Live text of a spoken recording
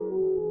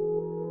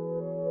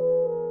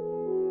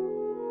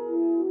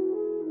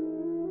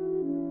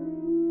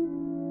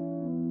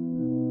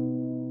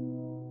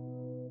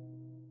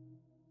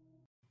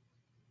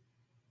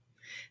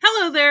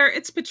Hello there,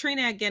 it's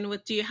Patrina again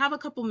with Do You Have a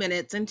Couple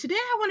Minutes? And today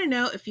I want to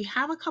know if you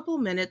have a couple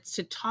minutes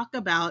to talk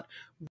about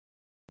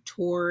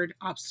toward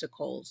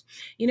obstacles.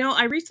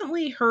 I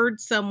recently heard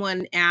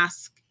someone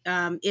ask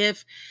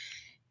if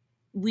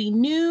we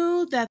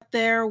knew that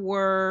there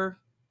were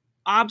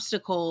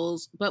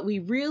obstacles, but we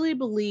really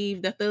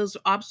believe that those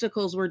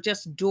obstacles were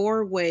just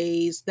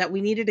doorways that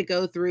we needed to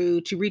go through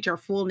to reach our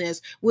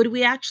fullness, would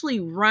we actually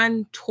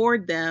run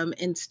toward them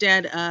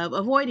instead of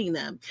avoiding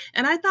them?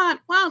 And I thought,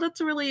 wow, that's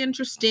a really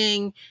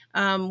interesting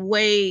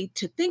way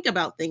to think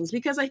about things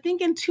because I think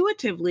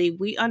intuitively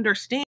we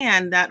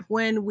understand that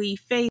when we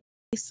face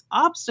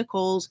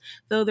obstacles,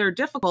 though they're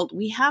difficult,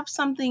 we have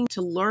something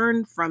to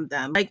learn from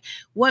them. Like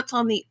what's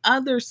on the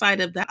other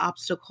side of that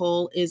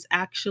obstacle is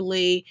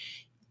actually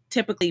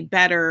typically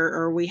better,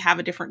 or we have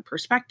a different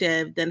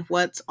perspective than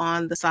what's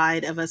on the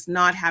side of us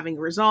not having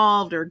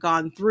resolved or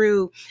gone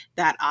through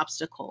that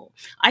obstacle.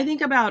 I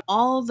think about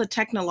all the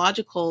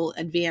technological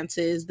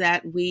advances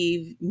that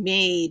we've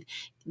made,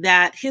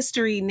 that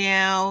history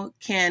now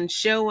can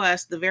show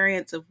us the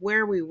variance of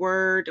where we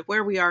were to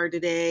where we are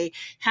today,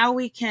 how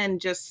we can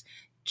just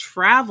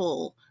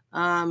travel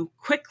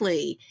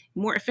quickly,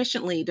 more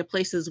efficiently to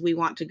places we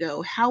want to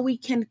go, how we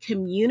can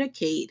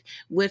communicate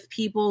with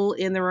people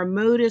in the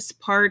remotest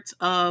parts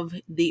of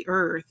the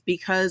earth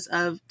because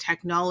of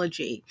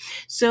technology.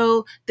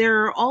 So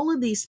there are all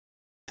of these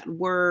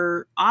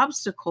were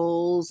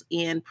obstacles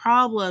and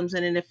problems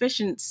and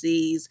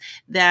inefficiencies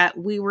that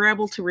we were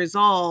able to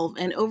resolve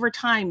and over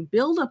time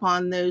build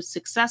upon those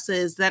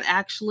successes that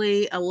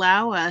actually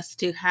allow us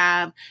to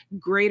have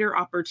greater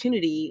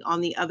opportunity on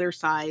the other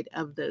side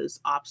of those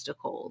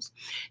obstacles.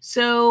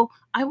 So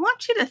I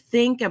want you to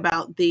think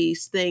about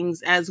these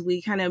things as we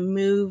kind of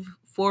move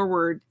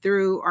forward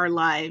through our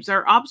lives.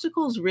 Are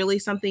obstacles really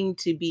something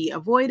to be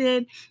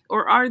avoided,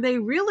 or are they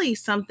really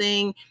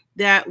something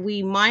that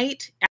we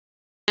might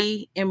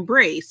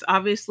embrace,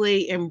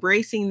 obviously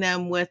embracing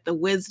them with the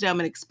wisdom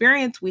and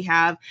experience we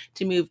have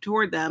to move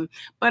toward them,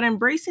 but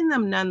embracing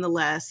them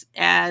nonetheless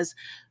as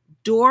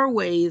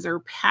doorways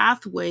or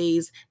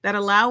pathways that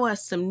allow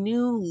us some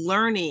new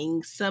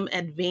learning, some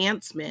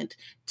advancement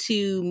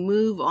to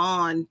move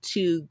on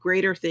to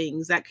greater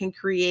things that can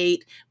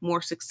create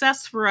more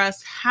success for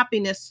us,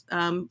 happiness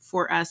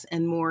for us,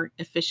 and more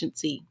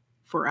efficiency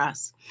for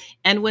us.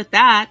 And with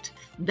that,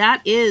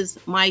 that is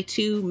my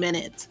 2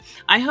 minutes.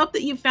 I hope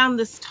that you found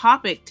this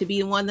topic to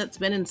be one that's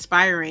been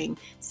inspiring,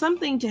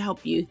 something to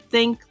help you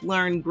think,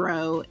 learn,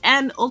 grow,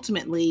 and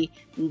ultimately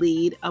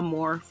lead a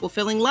more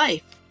fulfilling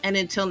life. And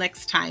until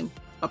next time,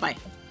 bye bye.